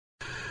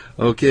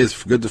Okay,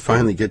 it's good to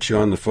finally get you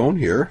on the phone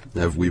here.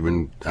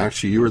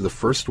 Actually, you were the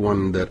first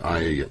one that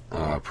I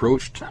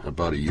approached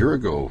about a year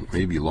ago,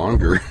 maybe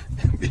longer,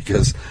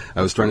 because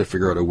I was trying to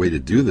figure out a way to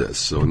do this.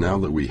 So now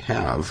that we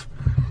have,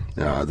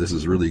 this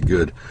is really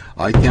good.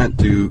 I can't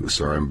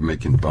sorry, I'm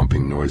making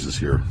bumping noises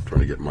here,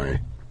 trying to get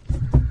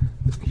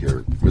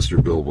here,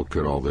 Mr. Bill will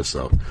cut all this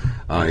out.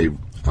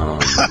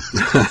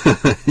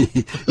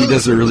 He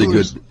does a really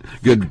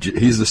good,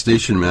 he's the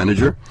station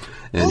manager,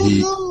 and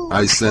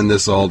I send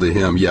this all to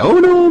him. Yeah, oh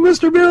no,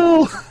 Mr.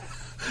 Bill!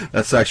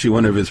 That's actually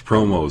one of his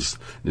promos.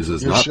 He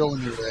says, You're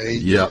showing your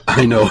age. Yeah,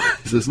 I know.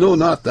 He says, no,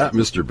 not that,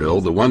 Mr.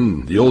 Bill,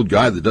 the old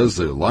guy that does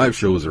the live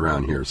shows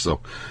around here. So,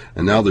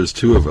 and now there's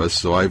two of us,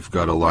 so I've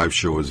got a live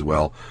show as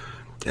well.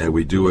 And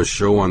we do a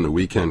show on the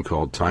weekend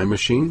called Time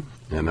Machine.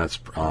 And that's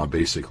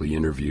basically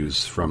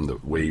interviews from the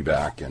way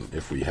back, and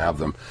if we have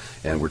them.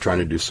 And we're trying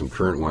to do some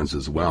current ones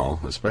as well,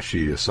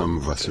 especially if some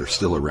of us are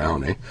still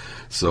around, eh?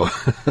 So,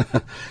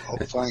 oh,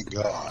 thank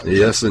God.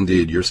 Yes,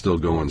 indeed. You're still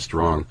going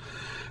strong.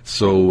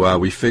 So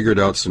we figured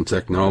out some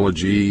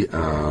technology.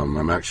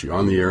 I'm actually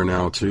on the air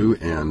now, too,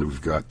 and we've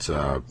got,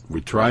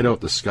 we tried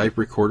out the Skype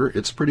recorder.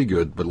 It's pretty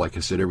good, but like I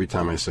said, every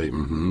time I say,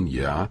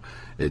 yeah,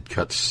 it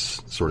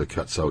sort of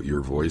cuts out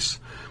your voice.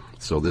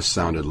 So this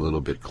sounded a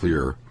little bit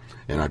clearer.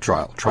 And I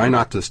try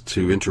not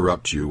to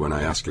interrupt you when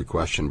I ask a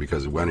question,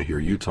 because I want to hear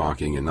you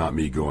talking and not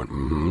me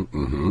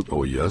going,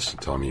 oh yes,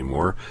 tell me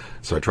more.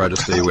 So I try to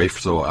stay away,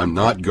 so I'm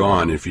not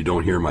gone if you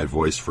don't hear my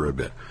voice for a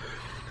bit.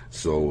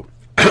 So,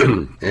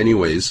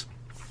 anyways,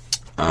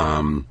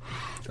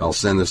 I'll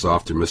send this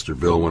off to Mr.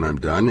 Bill when I'm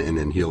done, and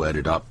then he'll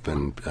edit up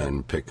and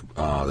pick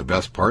the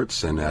best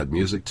parts and add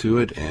music to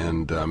it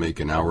and make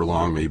an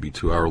hour-long, maybe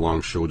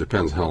 2-hour-long show.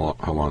 Depends how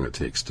long it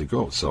takes to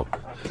go. So,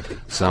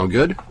 sound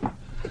good?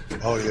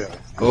 Oh, yeah.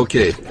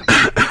 Okay.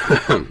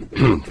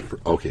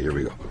 Okay, here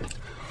we go.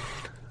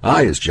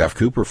 Hi, it's Jeff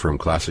Cooper from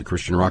Classic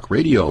Christian Rock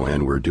Radio,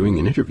 and we're doing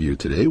an interview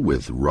today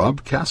with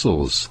Rob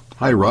Castles.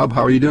 Hi, Rob.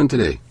 How are you doing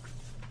today?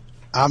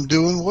 I'm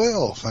doing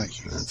well,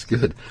 thank you. That's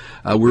good.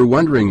 We're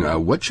wondering,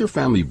 what's your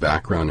family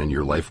background in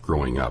your life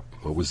growing up?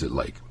 What was it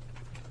like?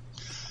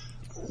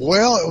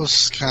 Well, it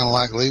was kind of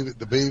like Leave It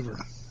to Beaver.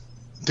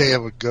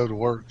 Dad would go to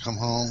work, come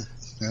home,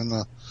 and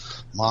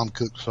Mom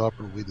cooked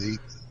supper. We'd eat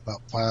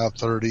about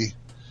 5:30.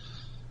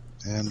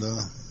 And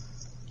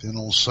then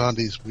on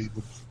Sundays, we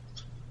would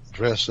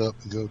dress up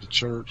and go to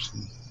church,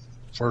 and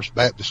First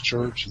Baptist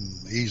Church in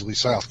Easley,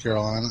 South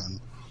Carolina, and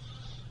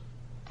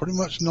pretty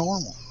much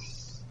normal.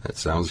 That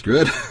sounds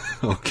good.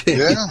 Okay.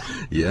 Yeah.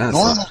 Yes.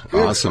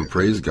 Normal. Awesome.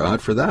 Praise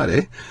God for that,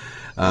 eh?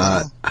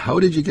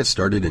 How did you get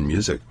started in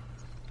music?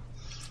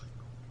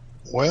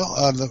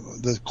 Well,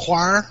 the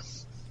choir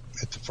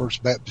at the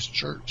First Baptist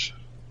Church.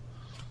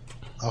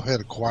 I've had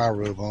a choir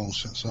robe on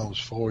since I was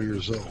 4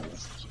 years old.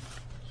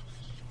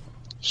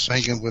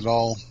 Singing with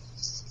all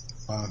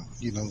my,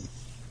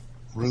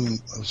 room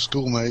of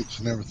schoolmates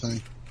and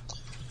everything.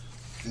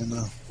 And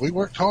we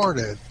worked hard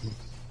at it.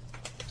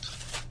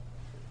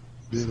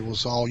 It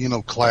was all,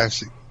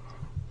 classic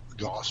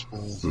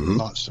gospel,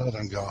 not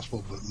Southern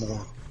gospel, but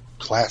more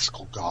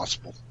classical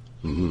gospel.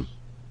 Mm-hmm.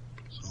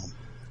 So,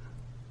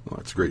 well,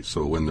 that's great.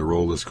 So when the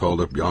roll is called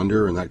Up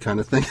Yonder and that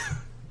kind of thing?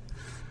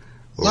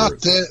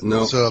 Not that.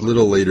 No, a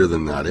little later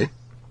than that, eh?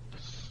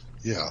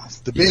 Yeah,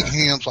 the big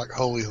hymns like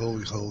Holy,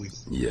 Holy, Holy.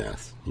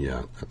 Yes,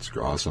 yeah, that's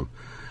awesome.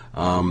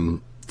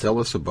 Tell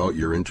us about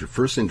your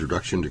first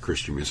introduction to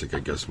Christian music, I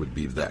guess would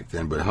be that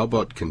then, but how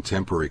about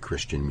contemporary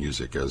Christian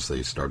music, as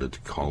they started to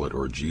call it,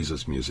 or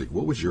Jesus music?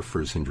 What was your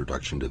first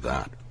introduction to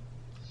that?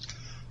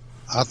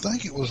 I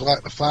think it was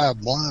like the Five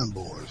Blind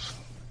Boys.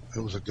 It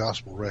was a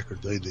gospel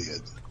record they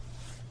did.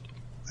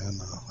 And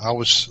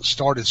I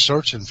started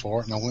searching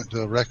for it, and I went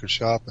to a record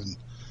shop in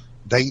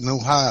Dayton,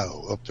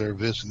 Ohio, up there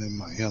visiting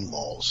my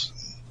in-laws.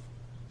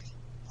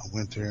 I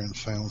went there and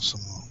found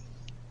some,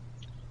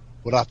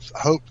 what I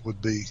hoped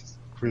would be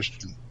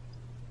Christian,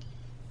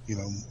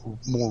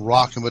 more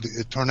rocking, but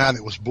it turned out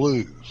it was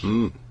blues.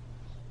 Mm.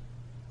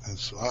 And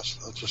so I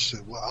just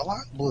said, well, I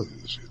like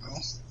blues,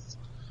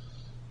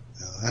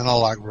 and I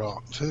like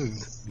rock too,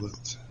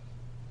 but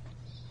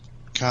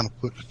kind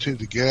of put the two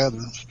together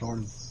and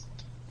started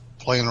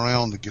playing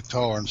around the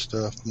guitar and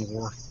stuff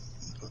more.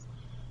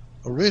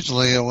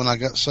 Originally, when I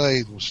got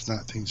saved, it was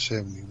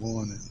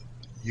 1971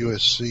 at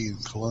USC in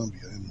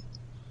Columbia, and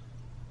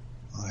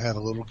I had a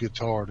little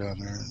guitar down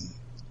there. And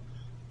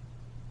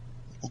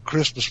on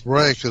Christmas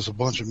break, as a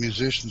bunch of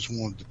musicians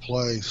wanted to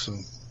play, so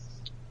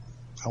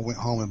I went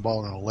home and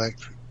bought an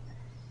electric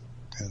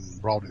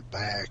and brought it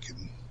back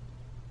and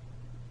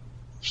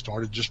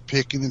started just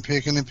picking and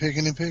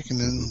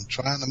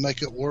trying to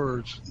make up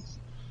words.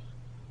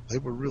 They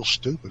were real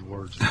stupid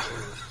words.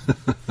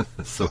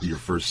 So your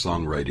first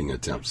songwriting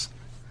attempts.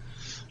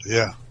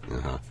 Yeah.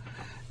 Uh-huh.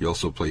 You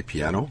also play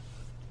piano?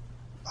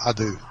 I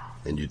do.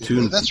 And you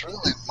tune... That's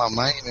really my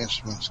main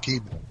instrument is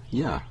keyboard.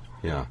 Yeah,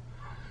 yeah.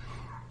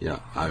 Yeah,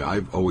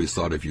 I've always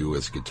thought of you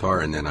as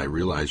guitar, and then I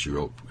realized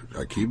you're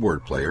a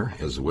keyboard player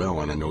as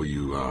well, and I know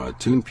you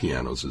tune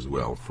pianos as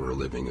well for a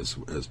living as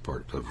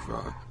part of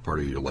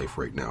your life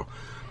right now.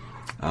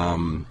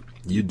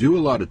 You do a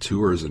lot of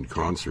tours and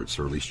concerts,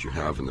 or at least you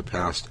have in the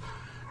past.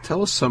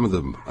 Tell us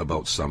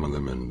about some of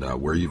them, and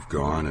where you've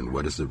gone, and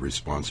what has the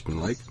response been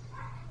like?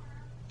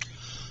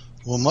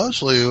 Well,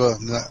 mostly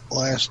the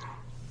last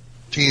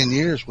 10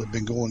 years we've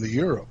been going to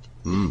Europe.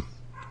 Mm.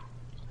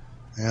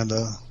 And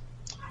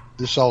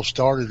this all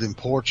started in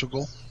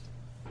Portugal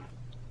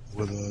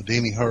with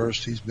Denny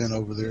Hurst. He's been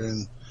over there,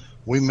 and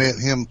we met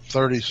him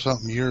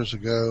 30-something years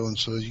ago, and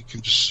so you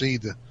can just see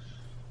the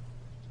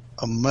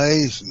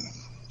amazing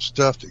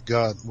stuff that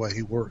God, the way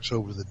he works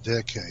over the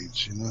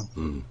decades, you know.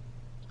 Mm.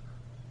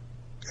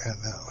 And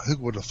who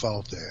would have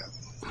thought that?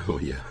 Oh,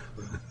 yeah.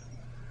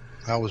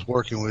 I was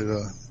working with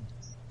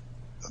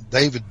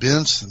David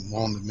Benson,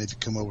 wanted me to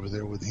come over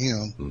there with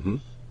him, Mm-hmm.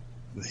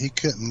 but he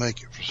couldn't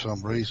make it for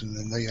some reason,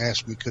 and they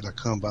asked me could I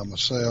come by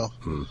myself.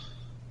 Mm.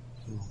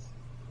 So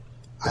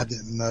I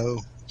didn't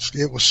know.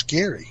 It was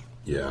scary.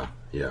 Yeah,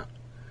 yeah.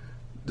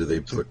 Do they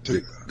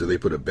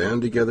put a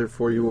band together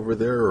for you over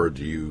there, or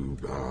do you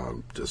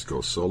just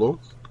go solo?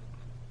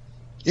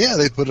 Yeah,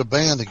 they put a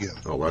band together.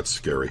 Oh, that's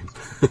scary.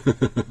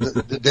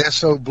 the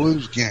Deso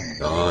Blues Gang.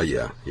 Oh,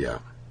 yeah, yeah.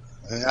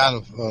 Out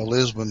of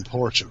Lisbon,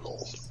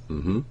 Portugal.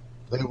 Mm-hmm.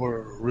 They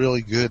were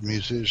really good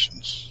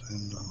musicians,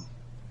 and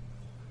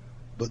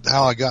but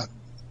how I got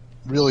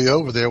really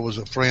over there was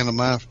a friend of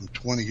mine from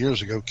 20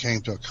 years ago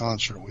came to a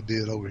concert we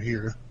did over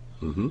here,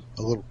 Mm-hmm.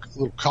 a little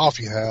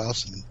coffee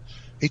house, and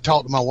he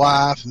talked to my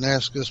wife and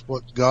asked us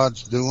what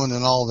God's doing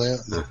and all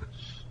that. And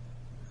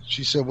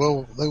she said,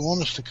 "Well, they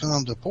want us to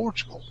come to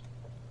Portugal."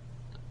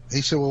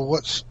 He said, "Well,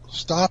 what's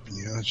stopping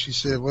you?" And she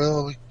said,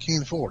 "Well, we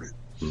can't afford it."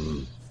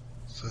 Mm-hmm.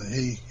 So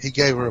he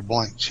gave her a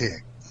blank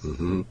check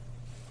Mm-hmm.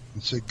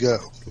 and said, "Go,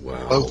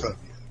 Wow. both of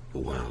you."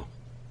 Wow.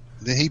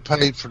 Then he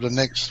paid for the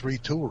next 3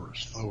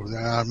 tours over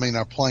there. I mean,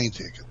 our plane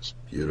tickets.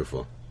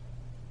 Beautiful.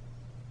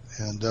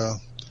 And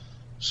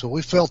so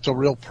we felt a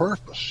real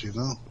purpose, you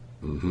know.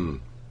 Mm-hmm.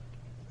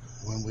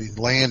 When we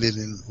landed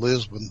in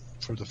Lisbon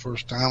for the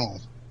first time on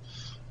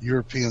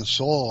European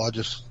soil, I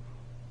just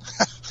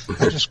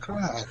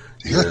cried.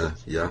 Yeah,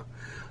 yeah.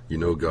 You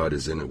know God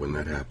is in it when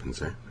that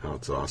happens, eh? Oh,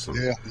 it's awesome.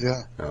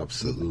 Yeah.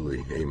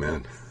 Absolutely.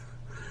 Amen.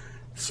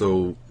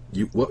 So,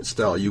 what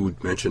style, you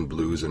would mention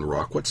blues and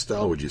rock. What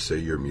style would you say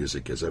your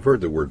music is? I've heard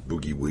the word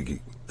boogie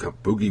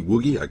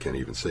woogie, I can't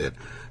even say it,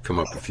 come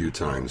up a few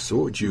times.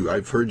 So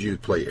I've heard you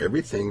play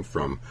everything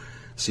from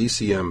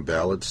CCM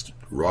ballads,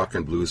 rock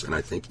and blues, and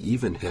I think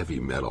even heavy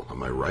metal.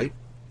 Am I right?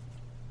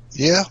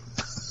 Yeah.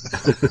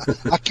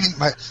 I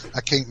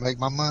can't make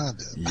my mind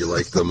up. You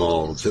like them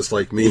all, just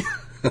like me.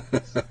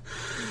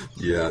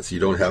 Yeah, so you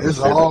don't have It's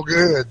all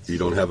good. You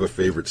don't have a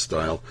favorite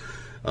style.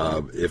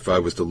 If I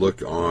was to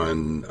look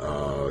on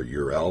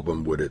your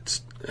album, would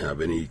it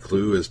have any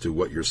clue as to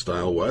what your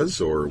style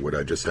was, or would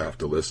I just have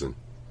to listen?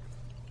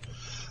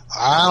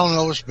 I don't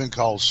know. It's been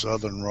called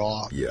Southern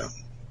Rock, Yeah.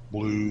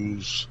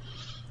 blues.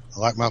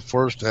 Like my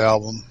first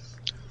album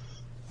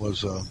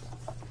was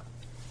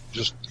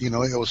just, you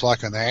know, it was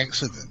like an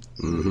accident.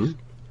 Mm-hmm.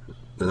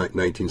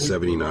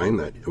 1979,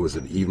 that was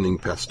an evening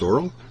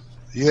pastoral?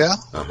 Yeah.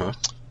 Uh-huh.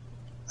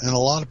 And a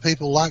lot of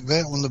people like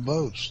that one the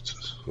most.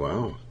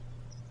 Wow.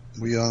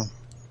 We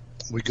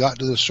got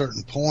to a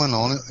certain point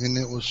on it, and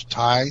it was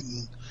tight,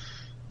 and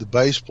the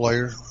bass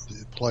player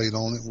that played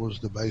on it was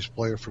the bass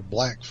player for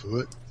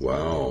Blackfoot.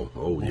 Wow.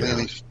 Oh,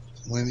 yeah.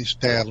 Lenny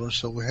Stadler,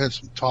 so we had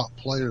some top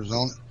players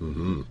on it.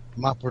 Mm-hmm.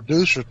 My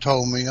producer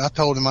told me, I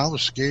told him I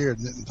was scared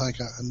and didn't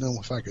think I know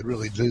if I could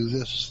really do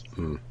this.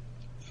 Mm.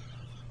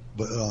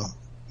 But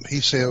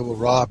he said, "Well,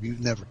 Rob, you've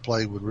never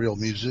played with real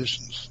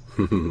musicians."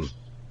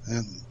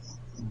 And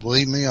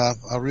believe me, I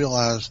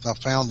realized, I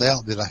found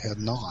out that I had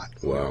not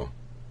Wow.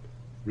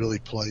 really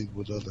played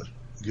with other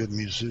good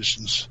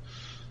musicians.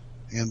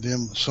 And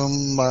then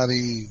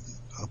somebody,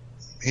 an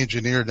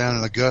engineer down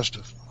in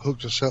Augusta,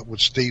 hooked us up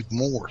with Steve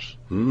Morse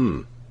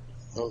Mm.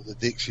 of the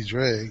Dixie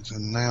Dregs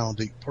and now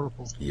Deep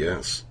Purple.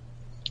 Yes.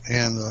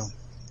 And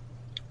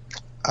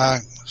I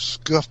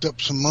scuffed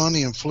up some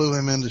money and flew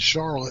him into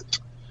Charlotte,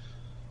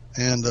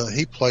 and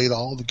he played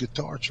all the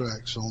guitar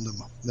tracks on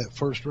that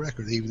first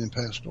record, Evening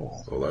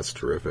Pastoral. Oh, that's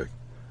terrific.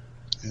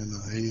 And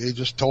he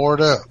just tore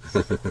it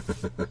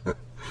up.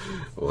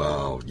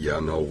 Wow. Yeah,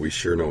 no, we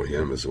sure know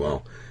him as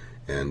well.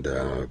 And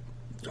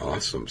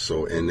awesome.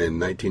 So, and then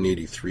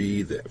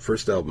 1983, the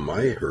first album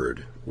I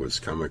heard was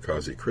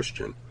Kamikaze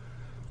Christian.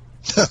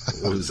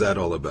 What was that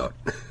all about?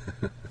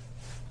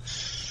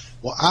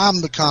 Well,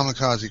 I'm the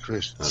Kamikaze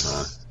Christian.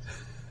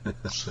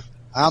 Uh-huh.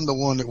 I'm the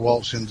one that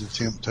walks into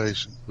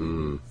temptation.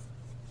 Mm.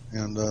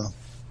 And,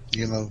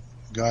 you know,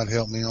 God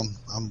help me.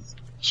 I'm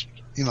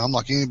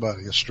like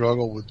anybody, I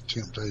struggle with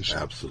temptation.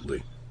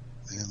 Absolutely.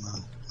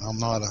 And I'm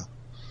not a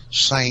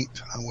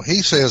saint. Well,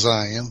 he says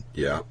I am.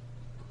 Yeah.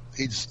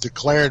 He's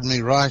declared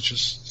me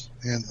righteous,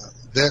 and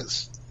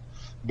that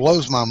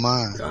blows my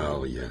mind.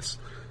 Oh, yes.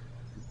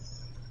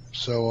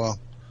 So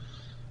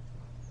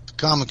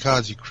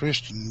Kamikaze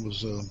Christian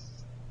was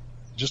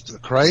just a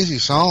crazy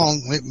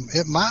song.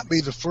 It might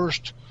be the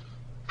first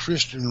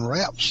Christian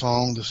rap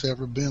song that's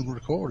ever been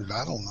recorded.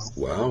 I don't know.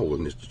 Wow, we'll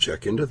need to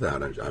check into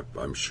that.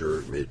 I'm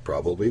sure it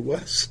probably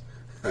was.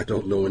 I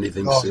don't know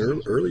anything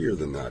earlier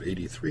than that,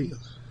 83.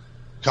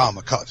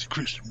 Kamikaze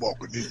Christian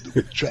walking into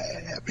the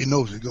trap. He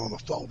knows he's going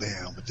to fall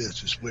down, but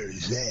that's just where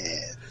he's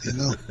at, you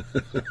know?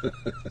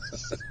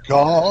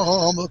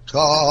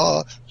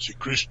 Kamikaze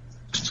Christian.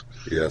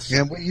 Yes.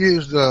 And we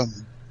used the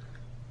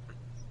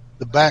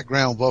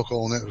background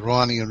vocal on that was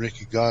Ronnie and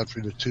Ricky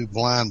Godfrey, the two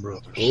blind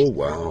brothers. Oh,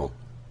 wow.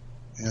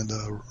 And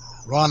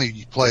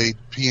Ronnie played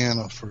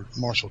piano for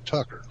Marshall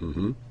Tucker.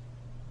 Mm-hmm.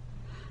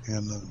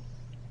 And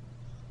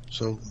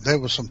so there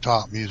was some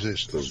top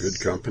musicians. Some good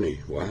company.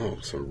 Wow,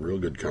 some real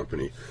good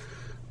company.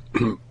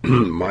 The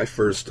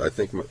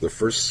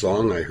first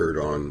song I heard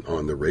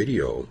on the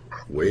radio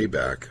way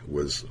back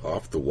was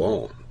Off the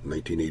Wall,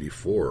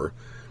 1984.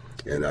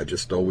 And I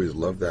just always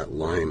loved that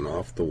line,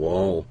 Off the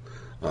Wall.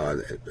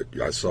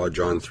 I saw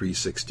John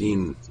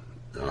 3:16.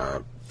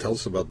 Tell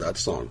us about that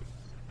song.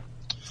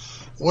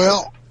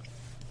 Well,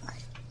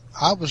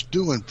 I was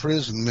doing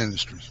prison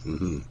ministries.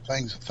 Mm-hmm.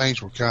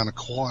 Things were kind of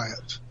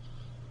quiet,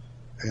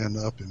 and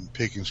up in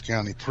Pickens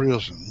County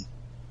Prison.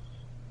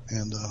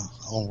 And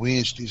on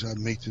Wednesdays, I'd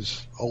meet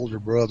this older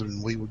brother,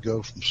 and we would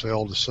go from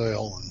cell to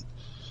cell and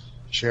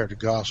share the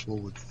gospel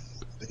with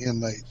the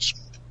inmates.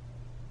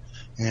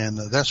 And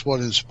that's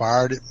what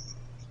inspired it,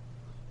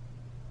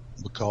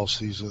 because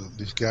these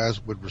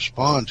guys would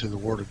respond to the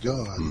Word of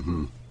God.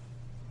 Mm-hmm.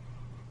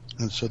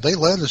 And so they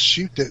let us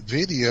shoot that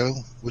video,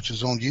 which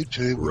is on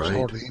YouTube, which Right.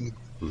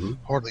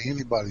 hardly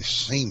anybody's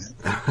seen it.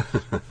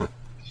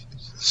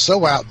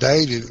 So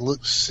outdated, it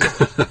looks sick.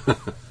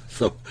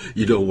 So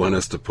you don't want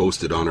us to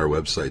post it on our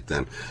website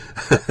then?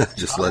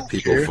 Just let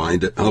people care.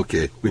 find it.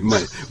 Okay, we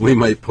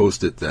might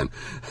post it then.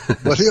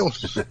 But it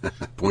was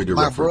Point of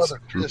my reference.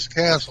 brother Chris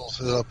Castles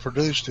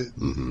produced it.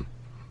 Mm-hmm.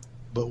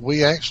 But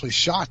we actually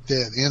shot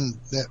that in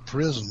that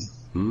prison,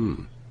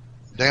 Mm.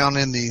 down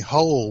in the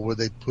hole where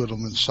they put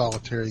them in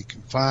solitary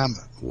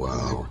confinement.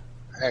 Wow.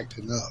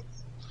 Acting up.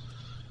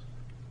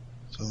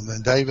 So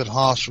then David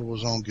Hosser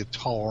was on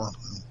guitar.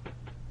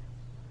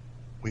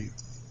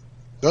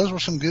 Those were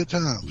some good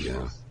times.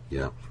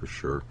 Yeah, for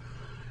sure.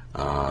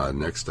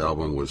 Next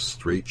album was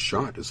Straight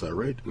Shot, is that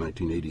right?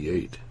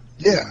 1988.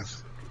 Yeah.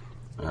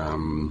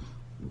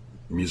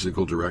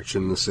 Musical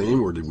direction the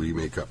same, or did we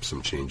make up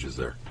some changes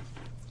there?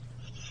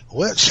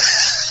 Well,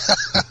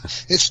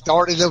 it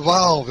started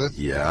evolving.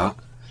 Yeah.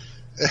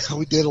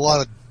 We did a lot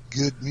of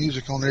good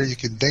music on there you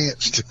can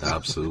dance to.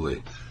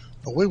 Absolutely.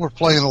 But we were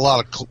playing a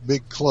lot of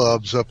big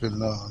clubs up in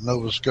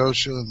Nova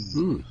Scotia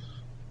and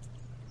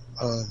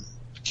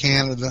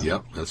Canada.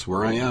 Yep, that's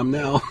where I am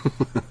now.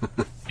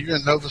 You're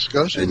in Nova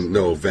Scotia?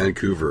 No,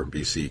 Vancouver,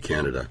 BC,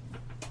 Canada.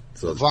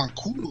 So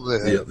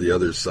Vancouver. the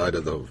other side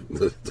of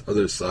the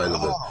other side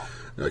of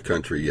the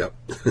country. Yep.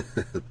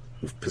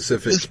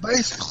 Pacific. It's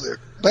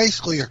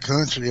basically a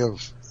country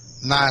of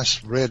nice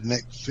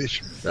redneck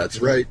fishermen.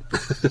 That's right.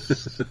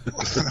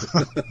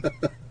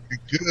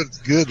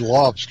 good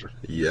lobster.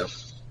 Yep.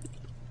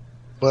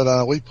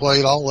 But we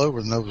played all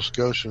over Nova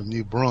Scotia and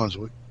New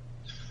Brunswick.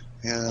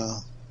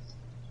 And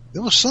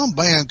there was some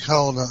band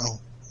called, I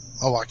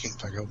can't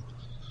think of it.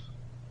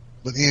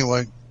 But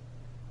anyway,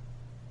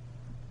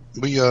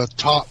 we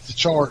topped the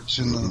charts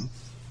in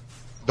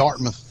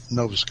Dartmouth,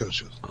 Nova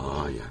Scotia.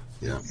 Oh, yeah.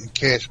 In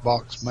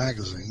Cashbox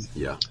magazine.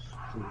 Yeah.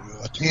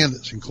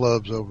 Attendance in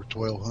clubs over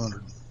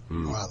 1,200.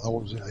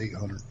 Or was it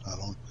 800? I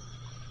don't know.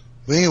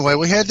 But anyway,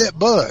 we had that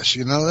bus,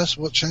 that's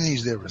what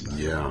changed everything.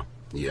 Yeah.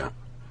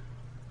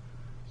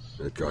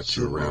 It got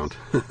you around.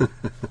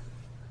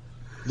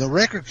 The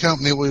record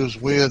company we was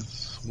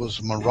with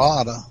was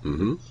Murata,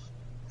 and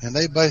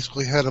they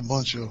basically had a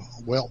bunch of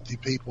wealthy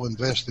people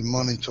investing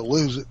money to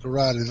lose it to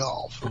write it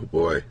off. Oh,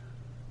 boy.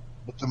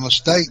 But the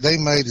mistake they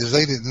made is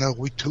they didn't know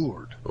we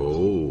toured.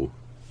 Oh.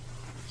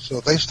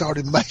 So they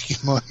started making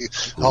money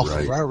off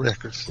of our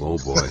records. Oh,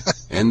 boy.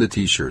 And the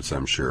T-shirts,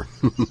 I'm sure.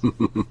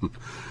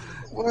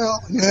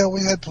 Well, yeah,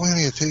 we had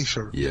plenty of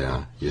T-shirts.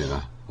 Yeah.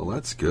 Well,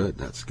 that's good.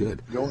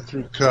 Going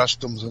through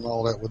customs and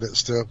all that with that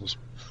stuff was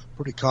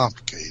pretty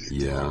complicated.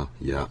 Yeah.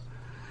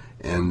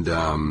 And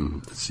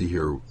let's see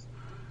here.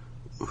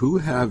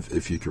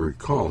 If you can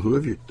recall, who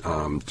have you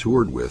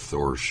toured with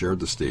or shared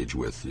the stage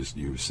with?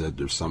 You said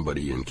there's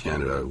somebody in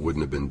Canada. It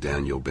wouldn't have been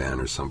Daniel Ban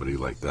or somebody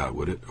like that,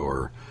 would it?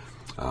 Or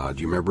do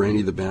you remember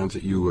any of the bands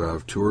that you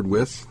have toured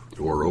with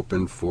or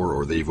opened for,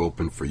 or they've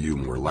opened for you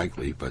more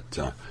likely?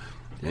 But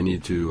any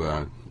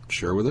to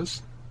share with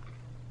us?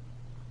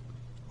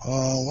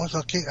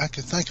 I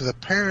can think of the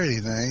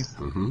parody name.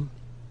 Mm-hmm.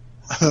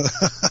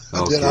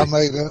 Okay. Did I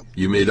make up?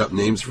 You made up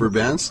names for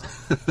bands?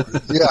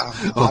 Yeah,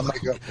 I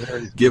make up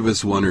parodies. Give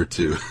us one or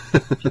two.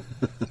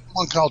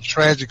 One called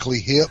Tragically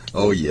Hip.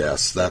 Oh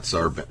yes, that's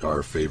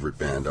our favorite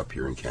band up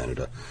here in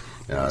Canada.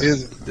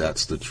 Is it?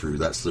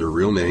 That's their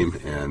real name,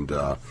 and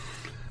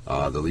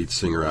The lead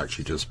singer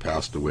actually just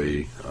passed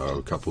away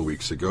a couple of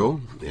weeks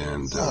ago,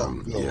 and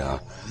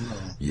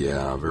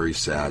very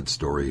sad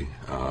story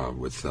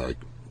with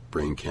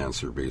brain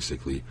cancer,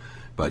 basically.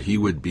 But he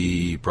would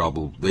be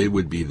they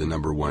would be the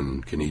number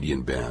one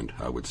Canadian band,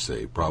 I would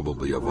say,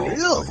 probably of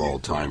all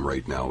time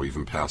right now,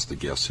 even past the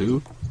Guess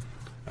Who,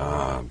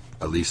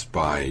 at least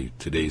by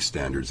today's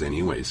standards,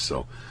 anyway.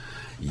 So.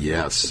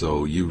 Yes,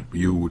 so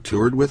you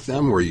toured with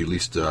them, or you at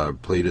least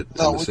played it?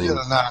 No, we did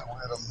a night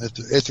with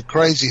them at the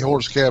Crazy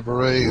Horse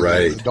Cabaret.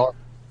 Right.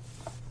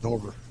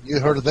 Dover. You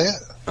heard of that?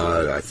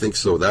 I think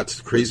so. That's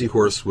Crazy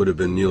Horse would have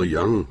been Neil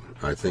Young.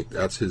 I think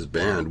that's his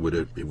band.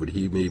 Would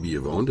he maybe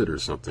have owned it or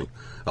something?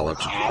 I'll have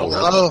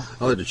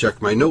to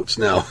check my notes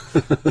now.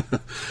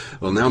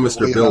 Well, now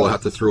Mr. Bill will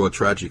have to throw a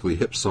Tragically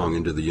Hip song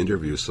into the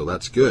interview, so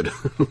that's good.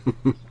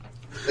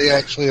 They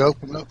actually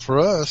opened up for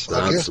us,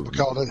 I guess,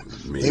 because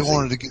they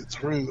wanted to get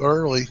through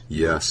early.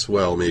 Yes,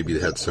 well, maybe they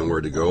had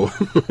somewhere to go.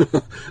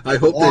 I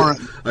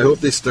hope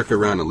they stuck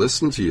around and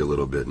listened to you a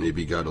little bit.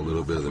 Maybe got a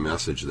little bit of the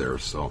message there,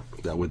 so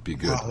that would be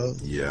good.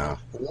 Yeah.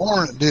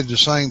 Warrant did the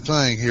same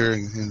thing here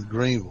in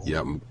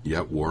Greenville.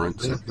 Yep, Warrant.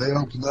 They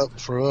opened up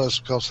for us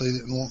because they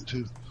didn't want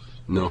to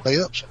pay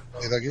up so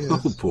late, I guess.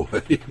 Oh,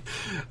 boy.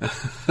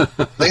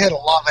 They had a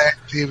lot of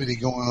activity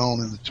going on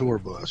in the tour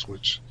bus,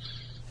 which,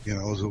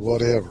 was a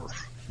whatever.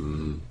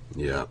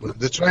 Yeah. But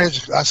the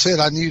tragic, I said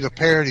I needed a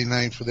parody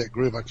name for that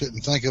group. I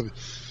couldn't think of it.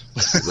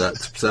 That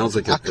sounds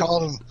like I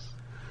called them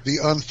the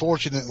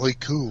Unfortunately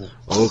Cool.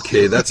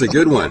 Okay, that's a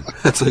good one.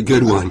 That's a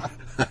good one.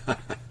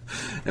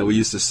 And we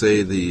used to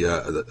say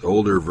the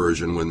older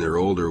version, when they're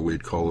older,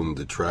 we'd call them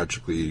the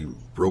Tragically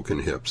Broken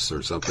Hips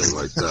or something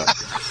like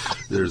that.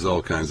 There's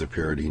all kinds of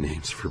parody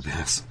names for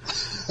bands.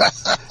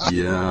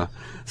 Yeah.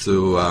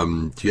 So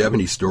do you have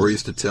any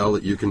stories to tell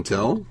that you can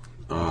tell?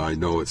 I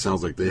know it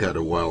sounds like they had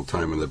a wild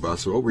time on the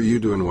bus. So what were you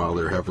doing while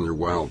they were having their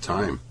wild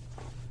time?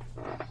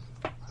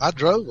 I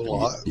drove a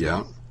lot.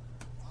 Yeah.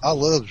 I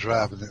love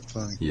driving that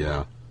thing.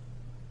 Yeah.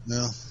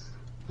 Yeah.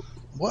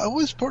 Well, it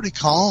was pretty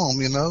calm,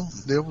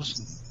 There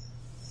was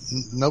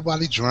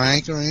nobody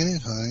drank or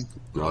anything.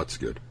 No, that's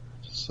good.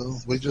 So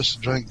we just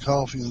drank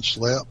coffee and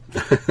slept.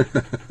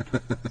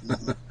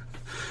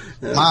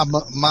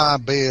 My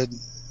bed,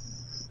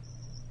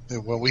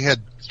 well, we had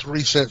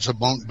 3 sets of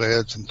bunk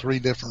beds in 3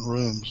 different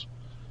rooms.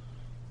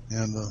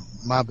 And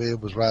my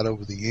bed was right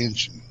over the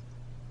engine.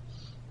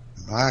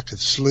 And I could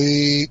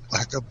sleep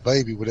like a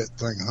baby with that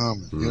thing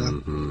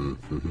humming,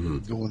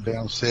 going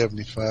down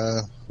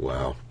 75.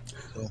 Wow.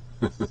 So,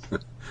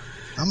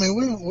 I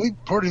mean, we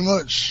pretty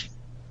much,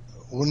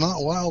 we're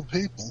not wild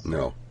people.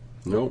 No.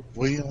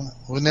 We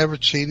never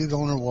cheated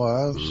on our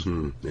wives.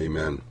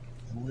 Amen.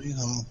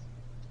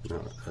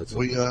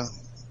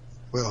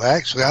 Well,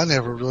 actually, I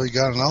never really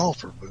got an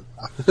offer, but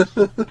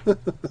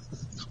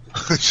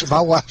my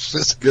wife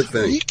says, "Good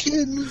thing." Are you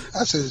kidding me?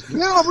 I said,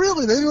 "No,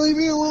 really. They leave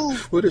me alone."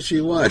 What does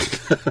she want?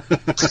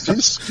 She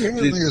scared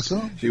me or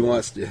something. She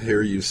wants to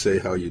hear you say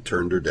how you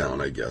turned her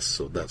down, I guess.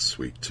 So that's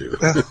sweet too.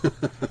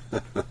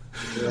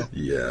 Yeah.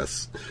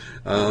 Yes.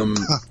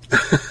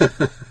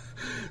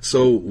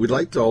 So we'd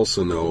like to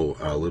also know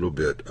a little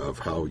bit of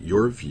how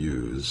your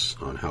views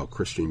on how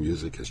Christian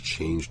music has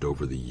changed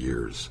over the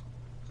years.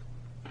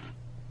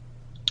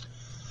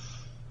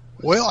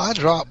 Well, I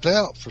dropped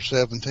out for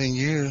 17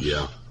 years.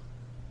 Yeah.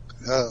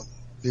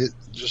 It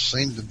just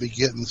seemed to be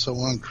getting so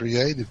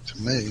uncreative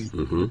to me.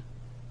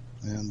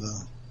 And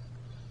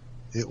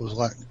it was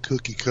like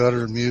cookie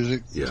cutter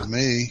music to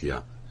me.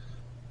 Yeah.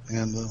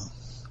 And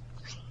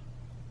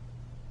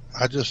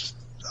I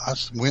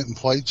went and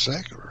played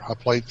secular. I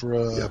played for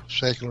a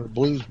secular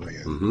blues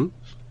band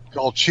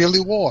called Chilly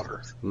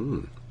Water.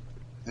 And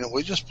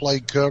we just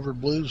played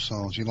covered blues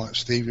songs, like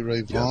Stevie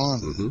Ray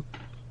Vaughan,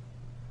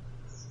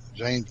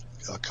 James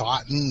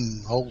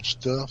Cotton, old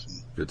stuff.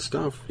 And good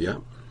stuff. Yeah.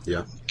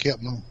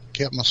 Kept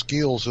my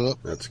skills up.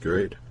 That's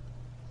great.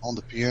 On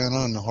the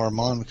piano and the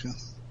harmonica.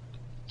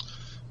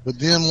 But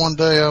then one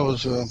day I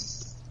was,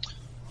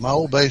 my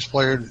old bass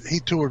player,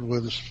 he toured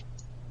with us,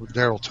 with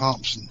Daryl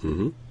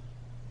Thompson.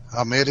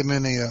 I met him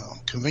in a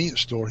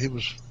convenience store. He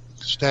was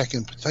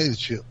stacking potato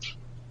chips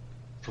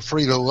for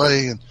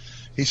Frito-Lay, and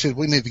he said,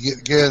 we need to get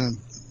together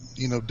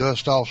and,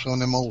 dust off some of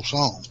them old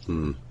songs.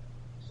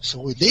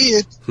 So we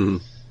did,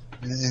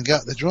 and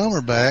got the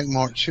drummer back,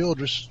 Mark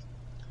Childress,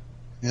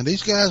 and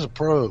these guys are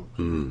pros.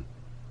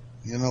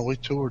 We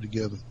toured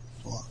together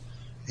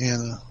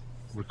and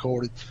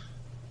recorded,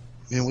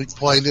 and we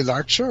played at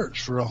our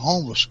church for a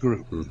homeless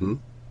group.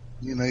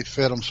 They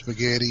fed them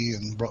spaghetti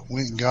and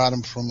went and got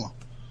them from a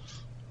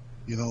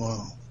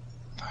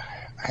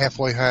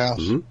halfway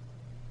house.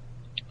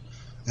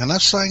 And I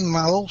sang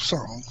my old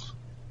songs.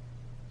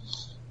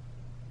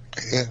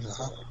 And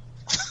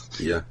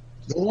the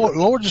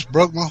Lord just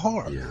broke my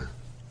heart. Yeah.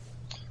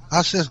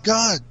 I said,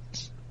 God,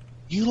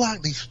 you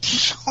like these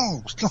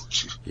songs,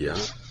 don't you? Yeah.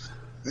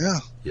 Yeah.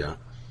 Yeah.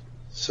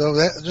 So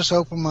that just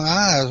opened my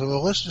eyes.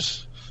 Well,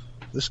 let's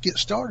get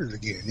started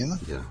again,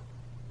 Yeah.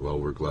 Well,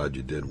 we're glad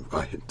you did.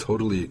 I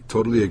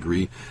totally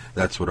agree.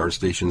 That's what our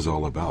station's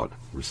all about.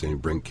 We're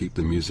saying keep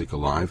the music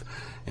alive,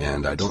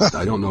 and I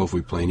don't know if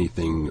we play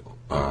anything,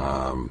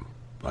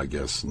 I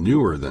guess,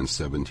 newer than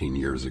 17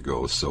 years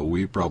ago. So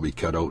we probably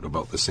cut out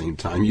about the same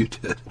time you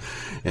did,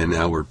 and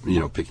now we're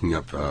picking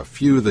up a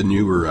few of the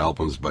newer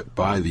albums, but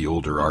by the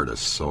older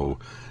artists. So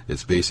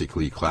it's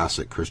basically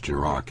classic Christian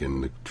rock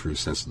in the true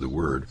sense of the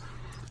word.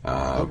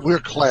 We're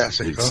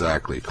classic.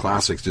 Exactly. Huh?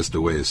 Classic's just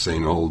a way of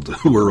saying old.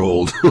 We're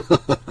old.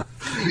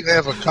 You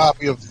have a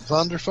copy of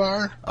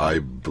Thunderfire? I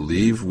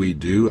believe we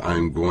do.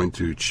 I'm going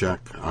to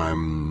check.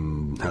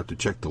 Have to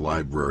check the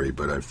library,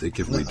 but I think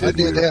if we did... I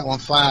did that one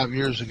 5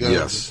 years ago.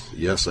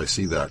 Yes, I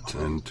see that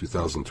in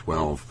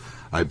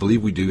 2012. I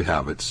believe we do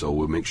have it, so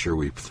we'll make sure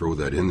we throw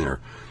that in there.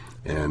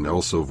 And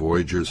also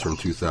Voyagers from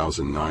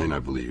 2009, I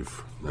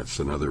believe. That's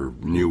another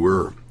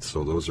newer.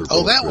 So those are...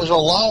 Oh, that good. Was a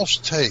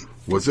lost tape.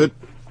 Was it?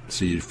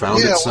 So you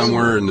found it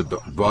somewhere in the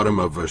bottom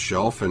of a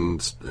shelf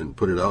and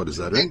put it out. Is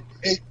that it?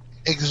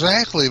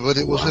 Exactly, but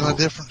it was in a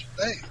different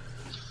state.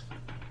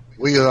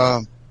 We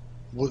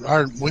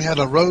had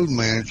a road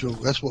manager.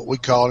 That's what we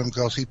called him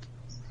because he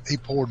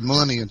poured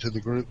money into the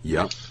group.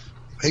 Yeah.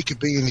 He could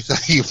be anything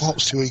he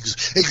wants to.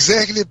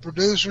 Executive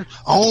producer,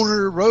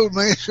 owner, road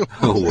manager.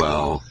 Oh,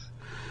 wow.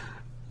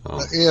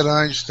 Oh. Ed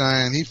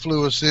Einstein, he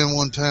flew us in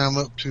one time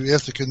up to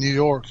Ithaca, New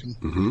York,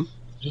 and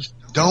just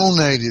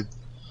donated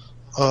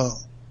a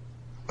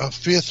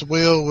fifth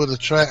wheel with a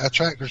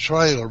tractor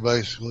trailer,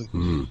 basically,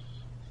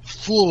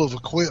 full of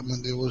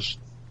equipment. It was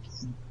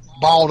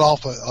bought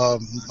off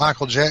of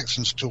Michael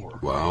Jackson's tour.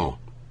 Wow.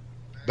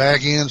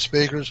 Back end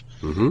speakers,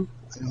 and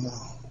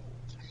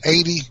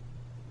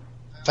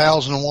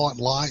 80,000 watt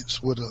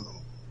lights with a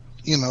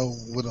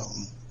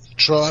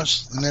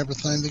truss and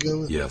everything to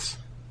go with. Yes.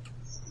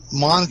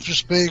 Monitor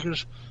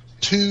speakers,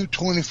 2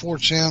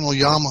 24-channel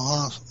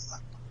Yamaha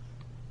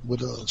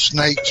with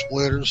snake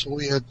splitters. So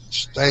we had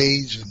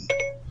stage and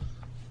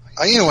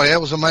anyway,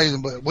 that was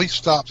amazing. But we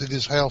stopped at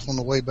his house on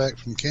the way back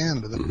from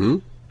Canada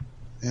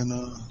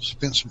and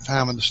spent some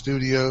time in the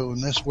studio,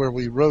 and that's where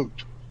we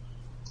wrote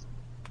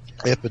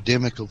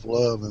 "Epidemic of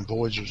Love" and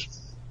 "Voyagers."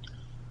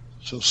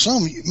 So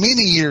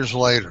many years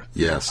later,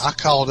 yes, I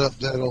called up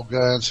that old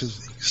guy and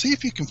says, "See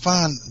if you can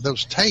find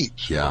those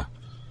tapes." Yeah.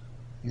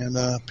 And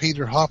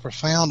Peter Hopper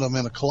found them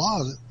in a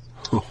closet.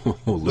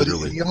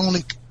 Literally. But he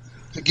only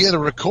to get a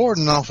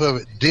recording off of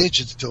it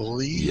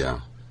digitally.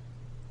 Yeah.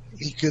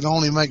 He could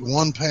only make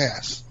one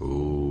pass.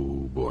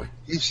 Oh, boy.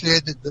 He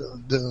said that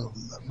the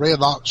red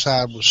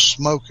oxide was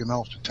smoking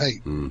off the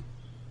tape.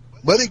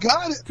 But he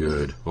got it.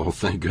 Good. Oh,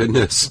 thank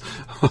goodness.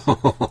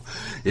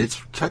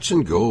 It's touch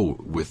and go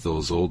with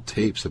those old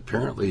tapes.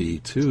 Apparently,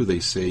 too,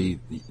 they say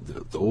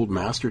the old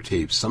master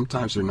tapes,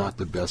 sometimes they're not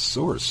the best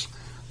source.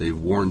 They've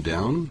worn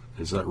down.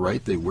 Is that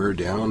right? They wear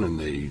down and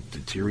they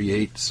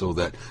deteriorate so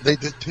that... They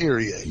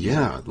deteriorate.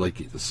 Yeah,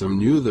 like some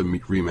new the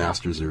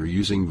remasters are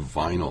using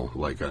vinyl,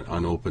 like an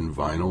unopened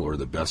vinyl or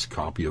the best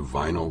copy of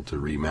vinyl to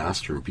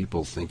remaster, and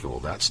people think, oh,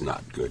 that's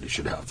not good. You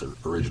should have the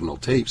original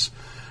tapes.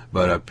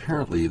 But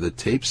apparently the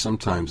tape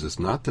sometimes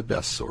is not the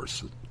best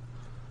source.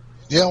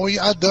 Yeah, well,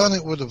 I done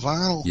it with the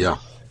vinyl. Yeah.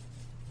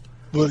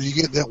 But you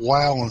get that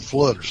wow and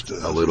flutter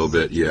stuff. A little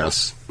bit,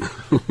 yes.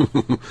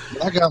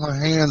 I got my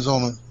hands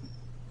on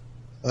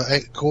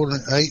a quarter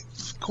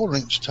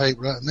inch tape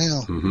right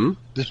now.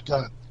 It's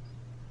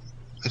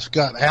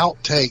got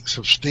outtakes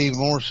of Steve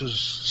Morse's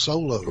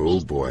solos.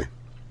 Oh boy!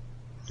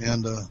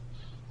 And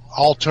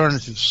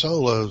alternative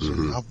solos.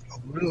 And I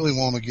really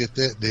want to get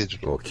that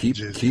digital. Well, keep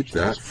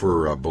that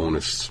for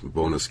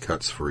bonus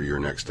cuts for your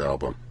next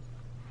album,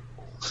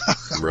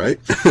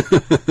 right?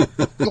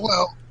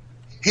 Well,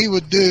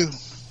 he'd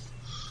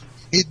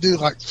do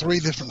like 3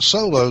 different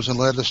solos and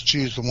let us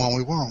choose the one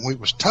we want. We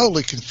was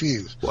totally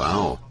confused.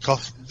 Wow.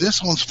 Because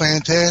this one's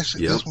fantastic,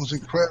 this one's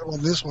incredible,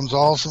 and this one's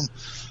awesome.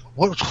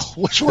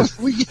 Which one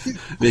do we use?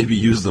 Maybe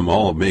use them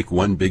all, make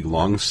one big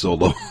long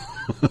solo.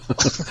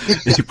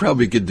 You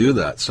probably could do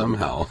that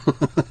somehow.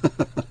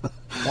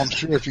 I'm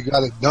sure if you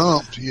got it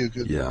dumped, you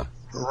could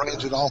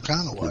arrange it all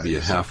kind of ways. It'd be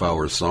a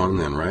half-hour song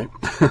then, right?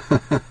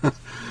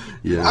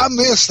 Yeah, I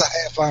miss the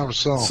half-hour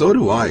song. So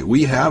do I.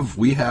 We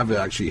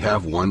actually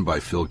have one by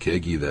Phil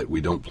Keaggy that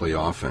we don't play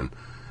often,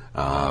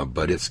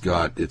 but it's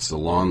the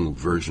long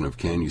version of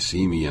 "Can You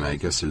See Me," and I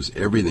guess there's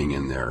everything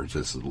in there,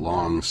 just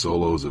long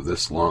solos of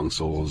this, long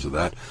solos of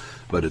that.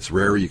 But it's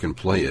rare you can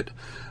play it.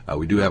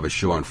 We do have a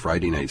show on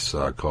Friday nights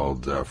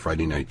called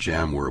Friday Night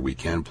Jam where we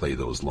can play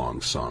those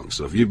long songs.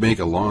 So if you make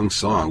a long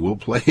song, we'll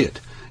play it.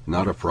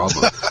 Not a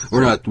problem.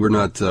 We're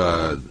not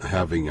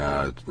having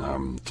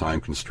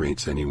time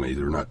constraints anyway.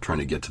 We're not trying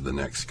to get to the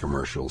next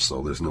commercial,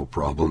 so there's no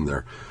problem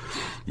there.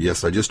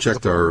 Yes, I just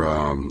checked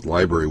our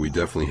library. We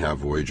definitely have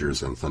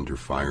Voyagers and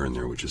Thunderfire in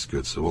there, which is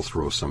good. So we'll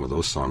throw some of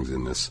those songs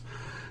in this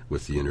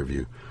with the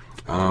interview.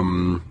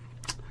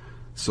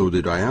 So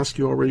did I ask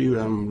you already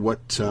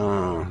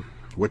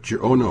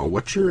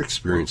what's your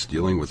experience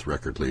dealing with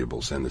record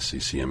labels and the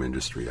CCM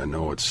industry? I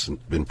know it's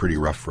been pretty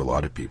rough for a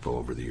lot of people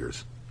over the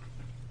years.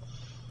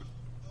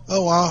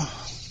 Oh,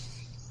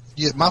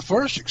 Yeah, my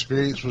first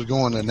experience was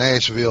going to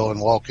Nashville and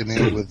walking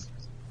in with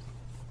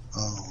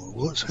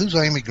who's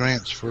Amy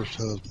Grant's first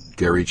husband?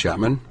 Gary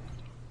Chapman?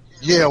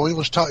 Yeah, we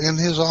was in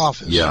his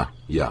office. Yeah.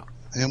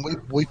 And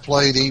we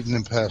played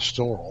Evening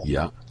Pastoral.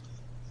 Yeah.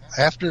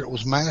 After it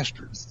was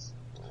mastered.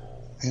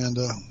 And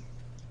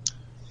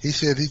he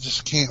said he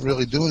just can't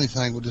really do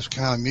anything with this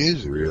kind of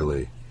music.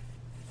 Really?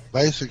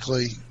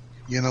 Basically,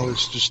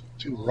 it's just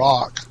too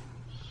rock.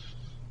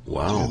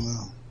 Wow.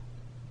 And,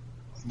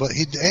 but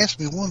he asked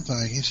me one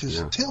thing. He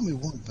says, tell me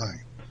one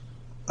thing.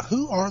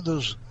 Who are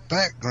those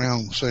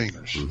background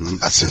singers?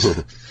 Mm-hmm. I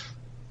said,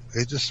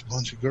 they're just a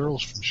bunch of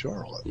girls from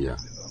Charlotte. Yeah.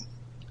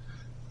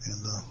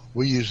 And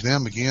we used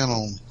them again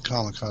on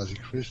Kamikaze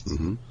Christian.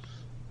 Mm-hmm.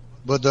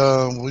 But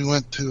we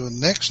went to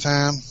next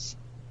time,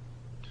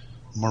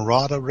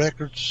 Murata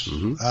Records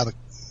out of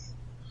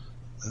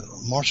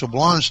Marshall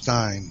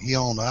Blonstein. He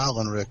owned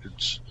Island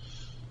Records.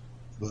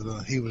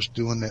 But he was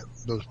doing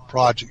those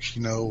projects,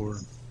 where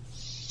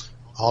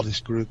all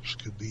these groups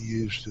could be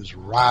used as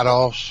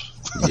write-offs.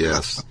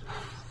 Yes.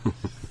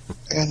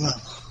 And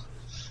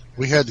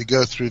we had to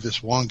go through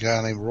this one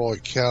guy named Roy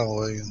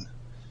Calloway, and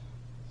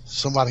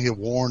somebody had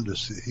warned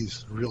us that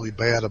he's really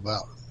bad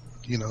about,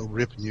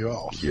 ripping you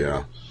off.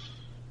 Yeah.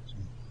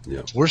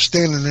 Yeah. We're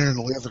standing there in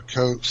leather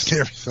coats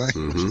and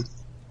everything.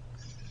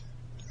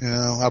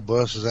 Mm-hmm. Our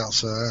bus is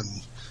outside,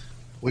 and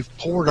we've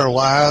poured our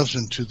lives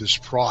into this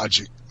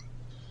project.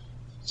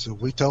 So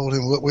we told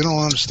him, look, we don't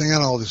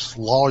understand all this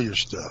lawyer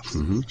stuff.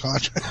 Mm-hmm.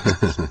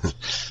 Contract.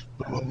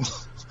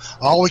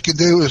 All we can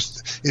do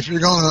is, if you're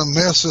going to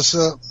mess us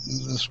up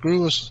and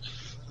screw us,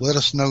 let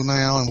us know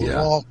now, and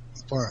we'll walk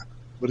fine.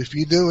 But if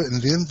you do it and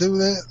didn't do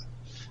that,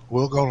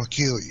 we're going to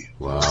kill you.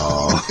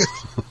 Wow.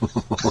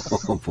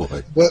 Oh,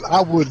 boy. But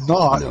I would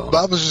not. No.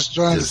 I was just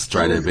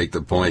trying to make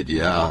the point.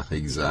 Yeah,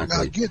 exactly.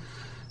 Now get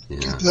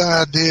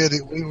the idea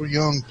that we were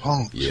young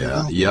punks.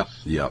 Yeah,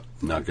 yep.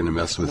 Not going to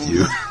mess with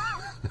you.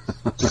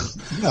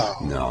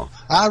 No.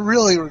 I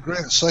really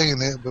regret saying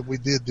that, but we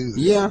did do that.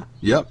 Yeah,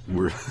 yep.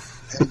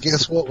 And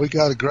guess what? We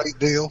got a great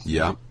deal.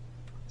 Yeah.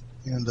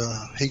 And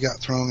he got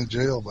thrown in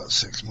jail about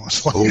 6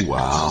 months later.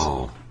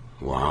 Oh,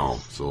 wow.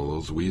 So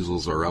those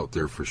weasels are out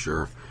there for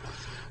sure.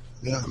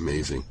 Yeah.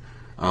 Amazing.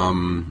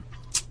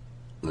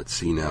 Let's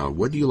see now.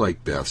 What do you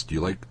like best? Do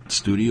you like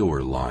studio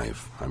or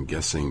live? I'm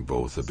guessing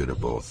both, a bit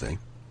of both, eh?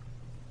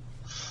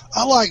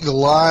 I like the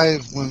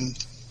live when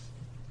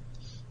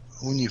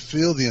you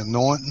feel the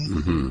anointing.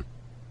 Mm-hmm.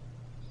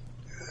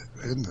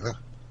 And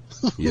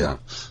Yeah.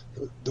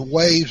 the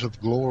waves of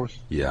glory.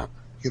 Yeah.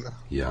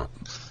 Yeah.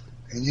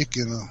 And you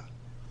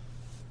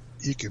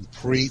can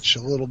preach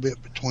a little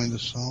bit between the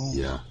songs.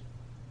 Yeah.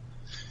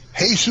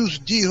 Jesus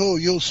dijo,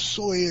 yo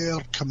soy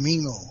el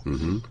camino.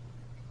 Mm-hmm.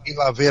 Y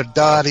la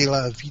verdad y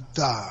la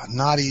vida.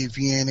 Nadie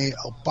viene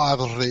al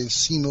Padre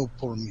sino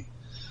por mí.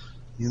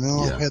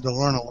 I've had to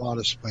learn a lot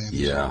of Spanish.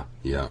 Yeah.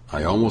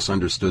 I almost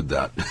understood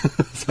that.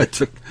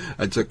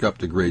 I took up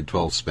to grade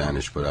 12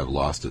 Spanish, but I've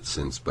lost it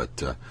since. But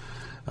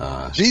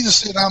Jesus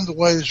said, "I'm the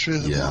way, the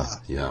truth, and the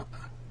life." Yeah.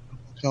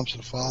 Comes to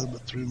the Father,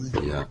 but through me.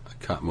 Yeah, I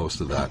caught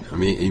most of that. I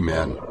mean,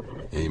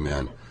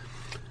 amen.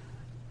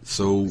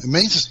 So it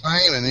means the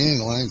same in any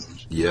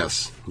language.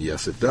 Yes,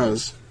 it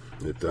does.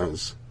 It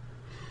does.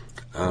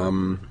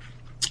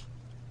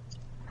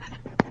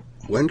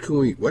 What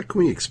can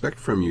we expect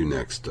from you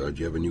next? Do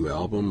you have a new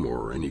album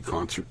or any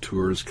concert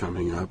tours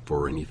coming up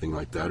or anything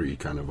like that? Or are you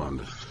kind of on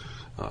the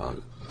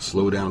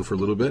slow down for a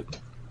little bit?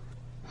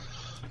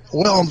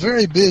 Well, I'm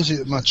very busy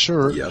at my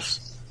church.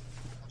 Yes.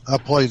 I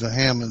play the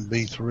Hammond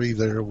B3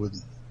 there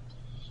with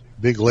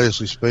Big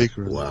Leslie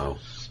Speaker. Wow.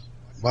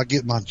 I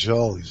get my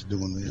jollies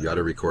doing that. You got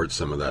to record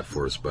some of that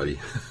for us, buddy.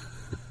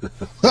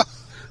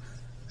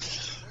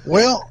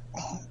 Well,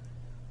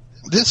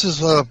 this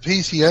is a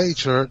PCA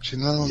church,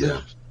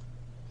 Yeah.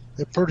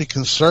 They're pretty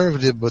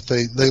conservative, but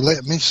they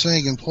let me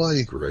sing and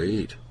play.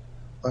 Great.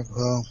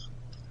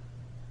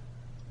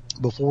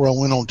 Before I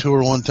went on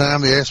tour one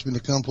time, they asked me to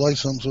come play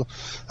something, so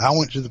I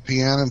went to the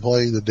piano and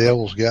played The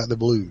Devil's Got the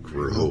Blues.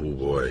 Oh,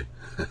 boy.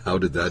 How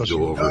did that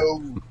go over?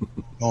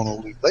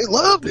 They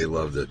loved it. They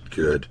loved it.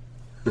 Good.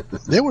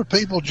 There were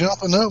people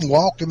jumping up and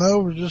walking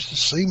over just to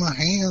see my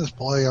hands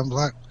play. I'm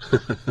like,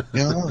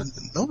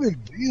 no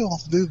big deal,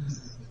 dude.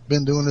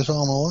 Been doing this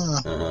all my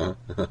life.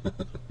 Uh-huh.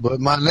 But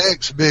my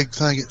next big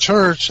thing at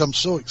church I'm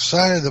so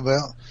excited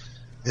about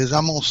is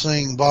I'm going to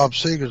sing Bob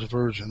Seger's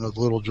version of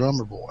Little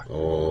Drummer Boy.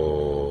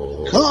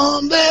 Oh.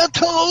 Come there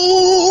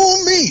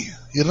told me.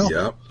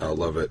 Yep, I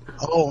love it.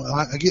 Oh,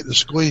 I get to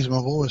squeeze my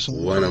voice.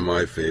 One of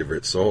my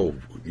favorites. Oh,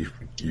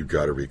 you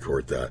got to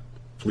record that.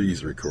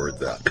 Please record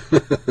that.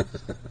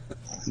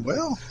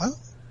 Well,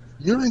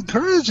 you're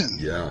encouraging.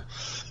 Yeah.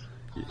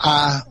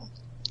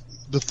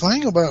 The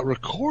thing about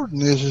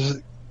recording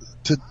is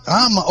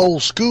I'm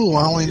old school.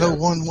 I only know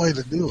one way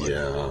to do it.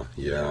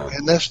 Yeah.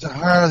 And that's to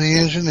hire the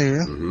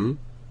engineer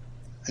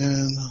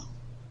and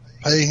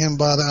pay him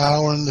by the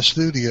hour in the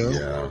studio.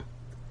 Yeah.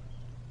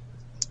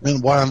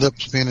 And wind up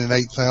spending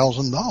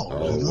 $8,000.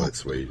 Oh, that's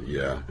sweet.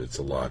 Yeah, it's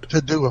a lot.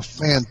 To do a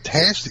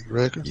fantastic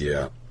record.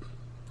 Yeah.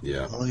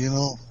 Yeah. You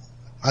know,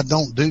 I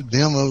don't do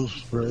demos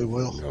very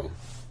well. No.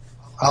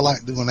 I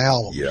like doing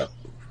albums. Yeah.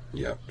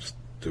 Yeah. Just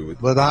do it.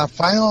 But I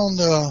found,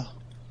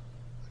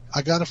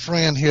 I got a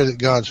friend here that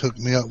God's hooked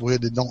me up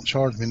with that don't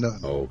charge me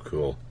nothing. Oh,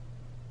 cool.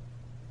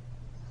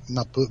 And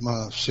I put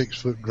my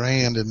 6-foot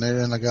grand in there,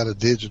 and I got a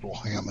digital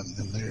Hammond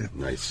in there.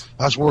 Nice.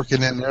 I was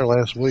working in there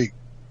last week.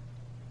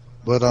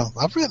 But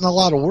I've written a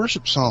lot of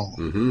worship songs.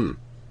 Mm-hmm.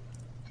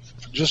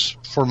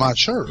 Just for my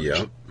church.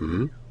 Yeah.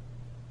 Mm-hmm.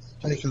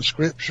 Taking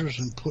scriptures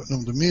and putting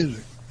them to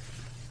music.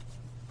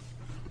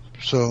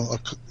 So,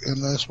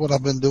 and that's what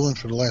I've been doing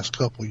for the last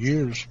couple of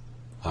years.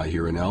 I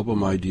hear an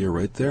album idea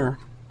right there.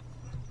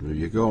 There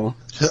you go.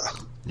 Yeah.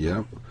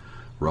 Yeah.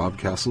 Rob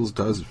Castles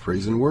does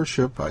praise and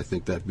worship. I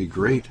think that'd be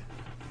great.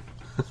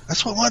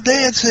 That's what my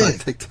dad I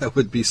said. think that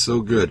would be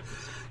so good.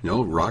 You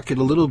know, rock it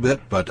a little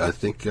bit, but I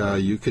think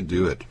you could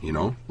do it. You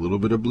know, a little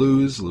bit of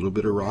blues, a little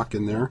bit of rock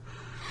in there.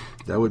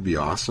 That would be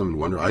awesome.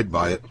 Wonder, I'd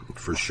buy it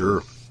for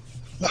sure.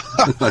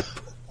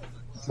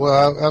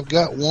 Well, I've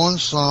got one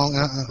song.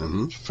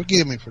 Mm-hmm.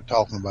 Forgive me for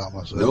talking about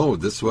myself. No,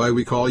 that's why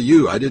we call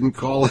you. I didn't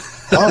call.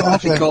 Oh,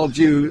 okay. I called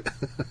you.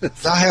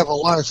 I have a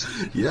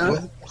license. Yeah.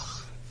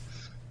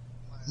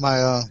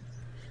 Well,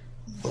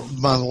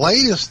 my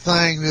latest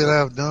thing that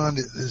I've done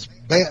is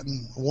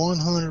batting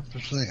 100%.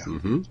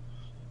 Mm-hmm.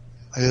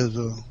 Is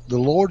the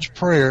Lord's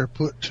Prayer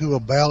put to a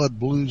ballad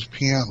blues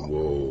piano.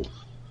 Whoa.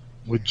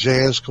 With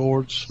jazz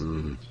chords.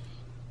 Mm.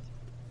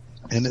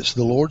 And it's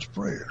the Lord's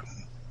Prayer.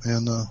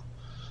 And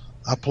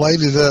I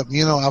played it up.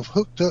 You know, I've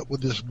hooked up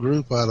with this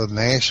group out of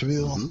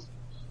Nashville, Mm-hmm.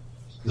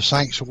 the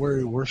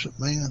Sanctuary Worship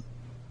Band.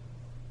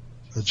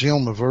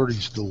 Jim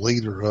Maverdi's the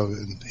leader of it,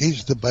 and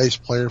he's the bass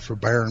player for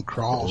Barren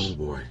Cross. Oh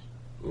boy.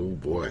 Oh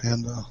boy.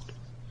 And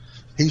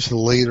he's the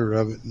leader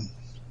of it. And,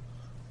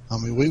 I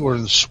mean, we were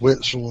in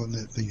Switzerland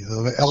at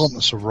the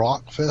Elements of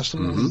Rock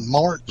Festival Mm-hmm. in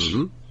March.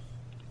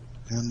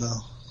 Mm-hmm.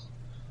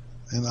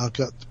 And I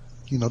got,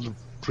 you know, the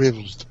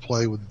privilege to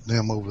play with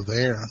them over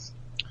there.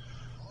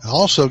 I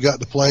also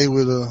got to play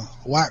with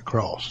White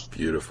Cross.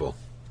 Beautiful.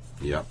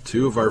 Yeah.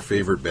 Two of our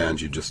favorite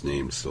bands you just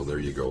named, so there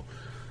you go.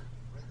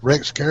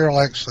 Rex Carroll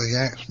actually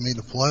asked me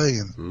to play,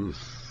 and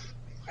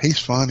he's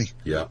funny.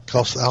 Yeah.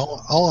 Because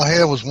all I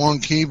had was one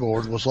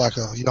keyboard, was like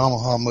a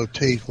Yamaha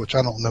Motif, which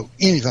I don't know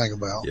anything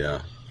about.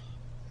 Yeah.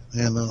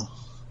 And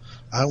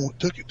I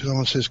took it to him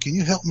and says, "Can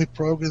you help me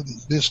program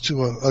this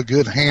to a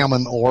good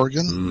Hammond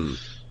organ?" Mm.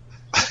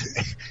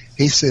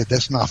 He said,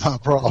 "That's not my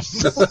problem."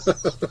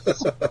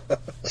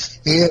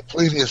 He had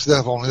plenty of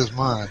stuff on his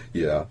mind.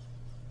 Yeah.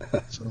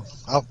 So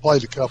I've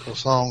played a couple of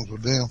songs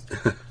with them.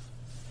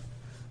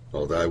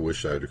 Oh, I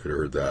wish I could have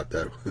heard that.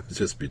 That would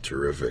just be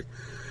terrific.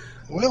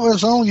 Well,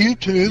 it's on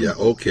YouTube. Yeah,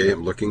 okay,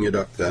 I'm looking it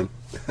up then.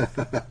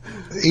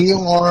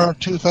 EOR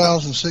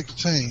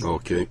 2016.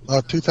 Okay.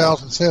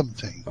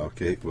 2017.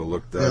 Okay, we'll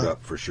look that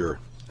up for sure.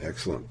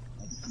 Excellent.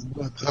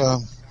 But,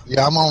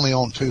 yeah, I'm only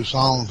on 2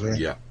 songs there.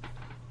 Yeah.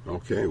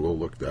 Okay, we'll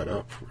look that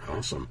up.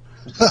 Awesome.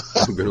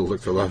 I'm going to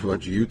look a lot about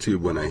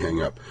YouTube when I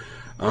hang up.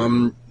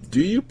 Do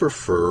you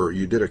prefer,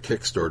 you did a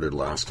Kickstarter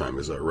last time,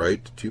 is that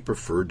right? Do you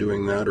prefer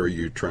doing that, or are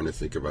you trying to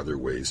think of other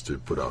ways to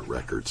put out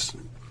records?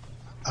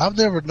 I've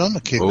never done a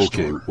Kickstarter.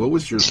 Okay, what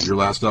was your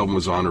last album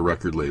was on a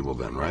record label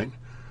then, right?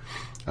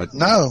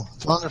 No,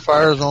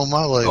 Thunderfire's on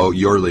my label. Oh,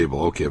 your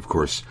label. Okay, of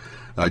course.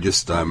 I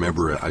just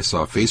remember I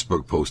saw a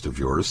Facebook post of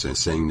yours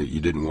saying that you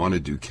didn't want to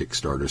do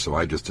Kickstarter, so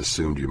I just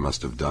assumed you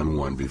must have done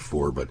one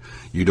before, but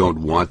you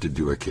don't want to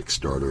do a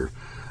Kickstarter.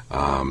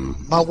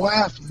 My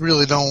wife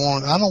really don't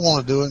want. I don't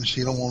want to do it, and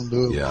she don't want to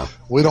do it. Yeah.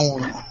 We don't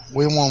want.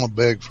 We want to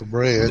beg for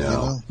bread.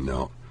 No, you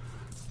know?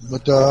 no.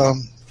 But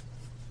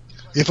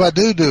if I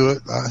do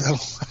it, I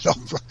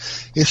don't,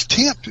 it's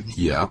tempting.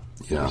 Yeah,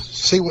 yeah.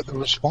 See what the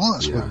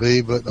response Yeah. would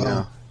be, but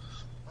Yeah.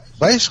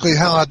 basically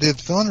how I did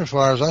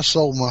Thunderfires, I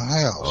sold my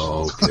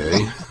house.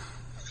 Okay.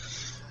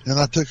 And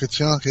I took a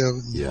chunk of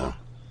it. Yeah.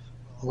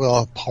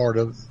 Well, a part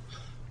of it.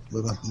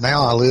 But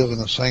now I live in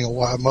a single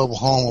wide mobile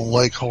home on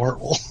Lake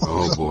Hartwell.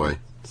 Oh boy.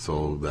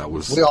 So that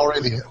was. we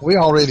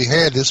already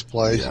had this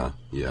place. Yeah,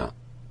 yeah.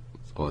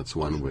 So it's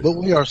one way. But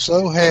we are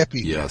so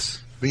happy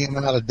Yes. being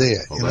out of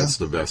debt. Well, you that's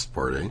know? the best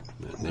part, eh?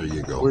 There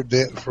you go. We're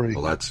debt free.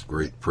 Well, that's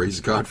great. Praise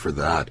God for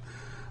that.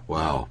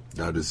 Wow,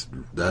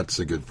 that's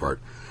a good part.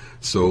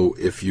 So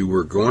if you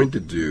were going to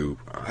do,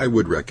 I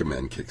would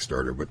recommend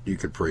Kickstarter, but you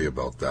could pray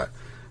about that,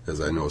 as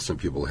I know some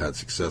people had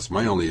success.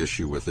 My only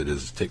issue with it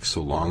is it takes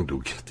so long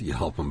to get the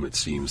album, it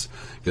seems,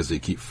 because they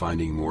keep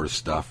finding more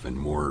stuff and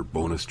more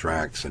bonus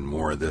tracks and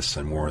more of this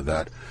and more of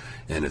that,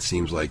 and it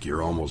seems like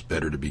you're almost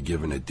better to be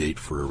given a date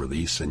for a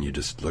release and you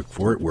just look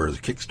for it, whereas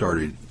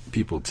Kickstarter,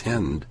 people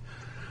tend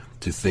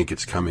to think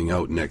it's coming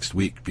out next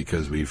week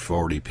because we've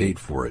already paid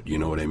for it. You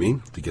know what I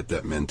mean? To get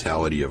that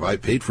mentality of I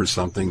paid for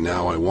something,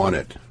 now I want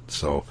it.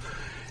 So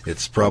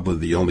it's probably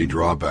the only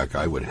drawback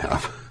I would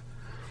have.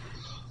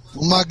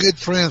 Well, my good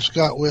friend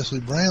Scott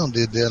Wesley Brown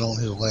did that on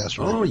his last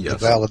record, Oh,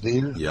 yes. The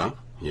Validator. Yeah,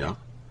 yeah,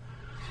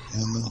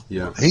 And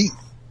yeah.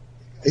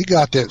 he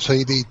got that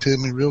CD to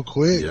me real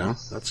quick. Yeah,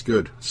 that's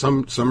good.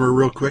 Some are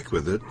real quick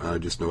with it. I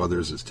just know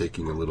others it's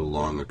taking a little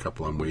long. A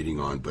couple I'm waiting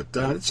on, but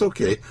it's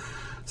okay.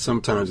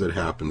 Sometimes it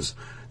happens.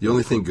 The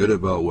only thing good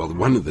about, well,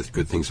 one of the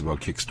good things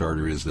about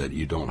Kickstarter is that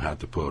you don't have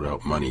to put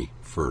out money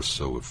first.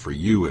 So for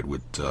you, it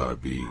would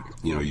be,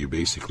 you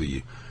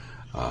basically,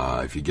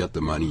 if you get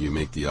the money, you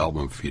make the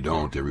album. If you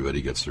don't,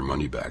 everybody gets their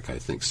money back. I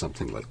think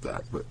something like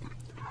that. But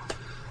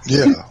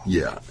yeah.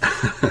 Yeah.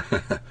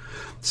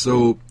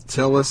 So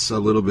tell us a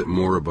little bit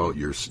more about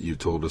you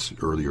told us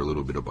earlier a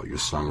little bit about your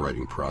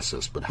songwriting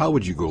process, but how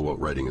would you go about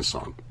writing a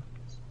song?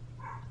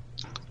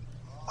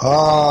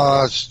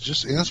 It's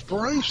just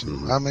inspiration.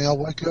 Mm-hmm. I mean, I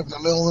wake up in the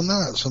middle of the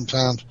night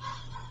sometimes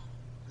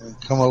and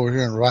come over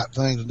here and write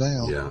things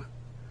down. Yeah.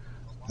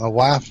 My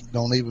wife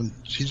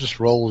she just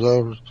rolls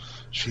over.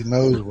 She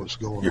knows what's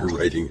going You're on.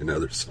 writing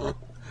another song.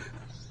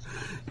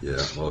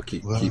 Yeah, well,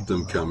 keep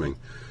them coming.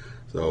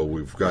 So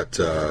we've got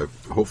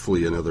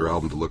hopefully another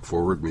album to look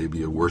forward.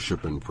 Maybe a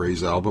worship and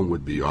praise album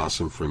would be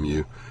awesome from you.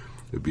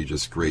 It would be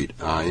just great.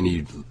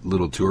 Any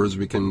little tours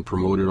we can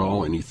promote at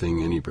all?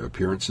 Anything, any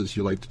appearances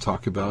you like to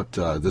talk about?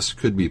 This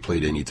could be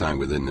played anytime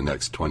within the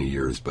next 20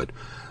 years, but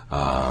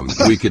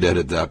we could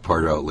edit that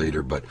part out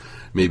later. But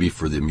maybe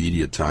for the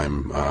immediate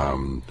time,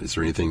 is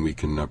there anything we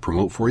can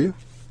promote for you?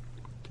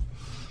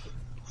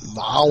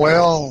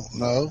 Well,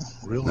 no,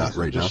 really. Not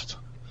right now.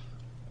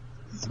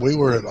 We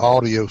were at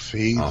Audio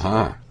Feed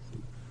Uh-huh.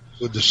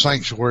 with the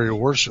Sanctuary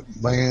Worship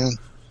Band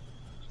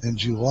in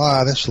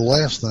July. That's the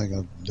last thing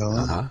I've done.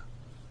 Uh-huh.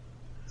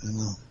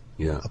 And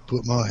Yeah. I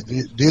put my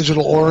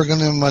digital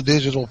organ and my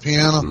digital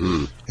piano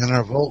Mm-hmm. and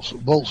our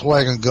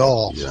Volkswagen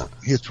Golf. Yeah.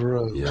 Hit the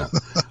road. Yeah.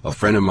 A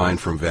friend of mine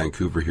from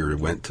Vancouver here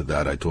went to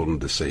that. I told him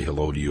to say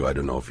hello to you. I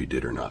don't know if he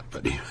did or not,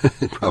 but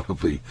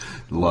probably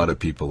a lot of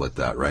people at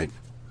that, right?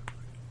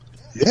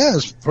 Yeah,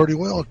 it's pretty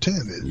well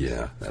attended.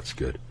 Yeah, that's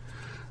good.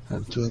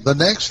 The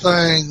next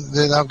thing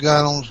that I've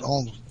got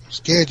on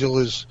schedule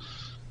is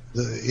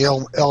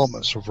the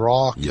Elements of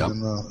Rock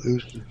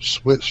in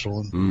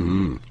Switzerland.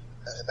 Mm-hmm.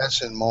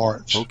 That's in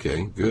March.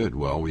 Okay, good.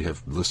 Well, we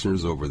have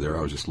listeners over there.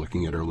 I was just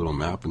looking at our little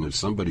map, and there's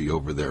somebody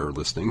over there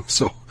listening.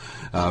 So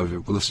we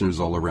have listeners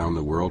all around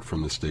the world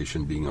from the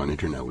station being on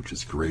internet, which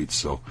is great.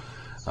 So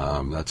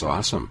that's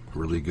awesome.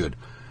 Really good.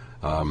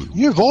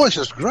 Your voice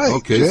is great.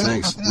 Okay, Jeff.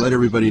 thanks. Let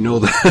everybody know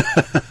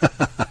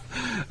that.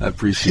 I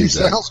appreciate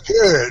that. Sounds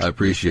good. I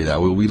appreciate that.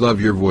 Well, we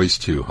love your voice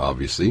too,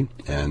 obviously,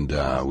 and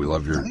we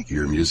love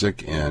your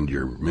music and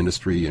your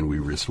ministry, and we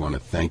just want to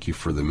thank you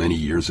for the many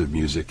years of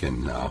music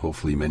and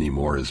hopefully many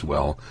more as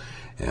well.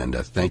 And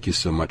thank you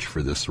so much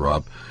for this,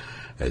 Rob.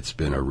 It's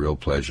been a real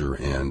pleasure,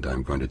 and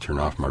I'm going to turn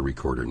off my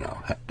recorder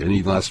now.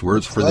 Any last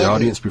words for the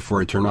audience before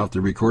I turn off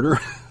the recorder?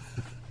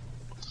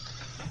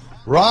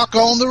 Rock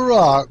on the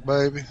rock,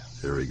 baby.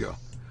 There we go.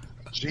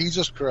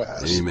 Jesus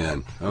Christ.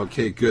 Amen.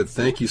 Okay, good.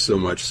 Thank you so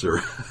much, sir.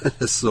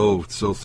 so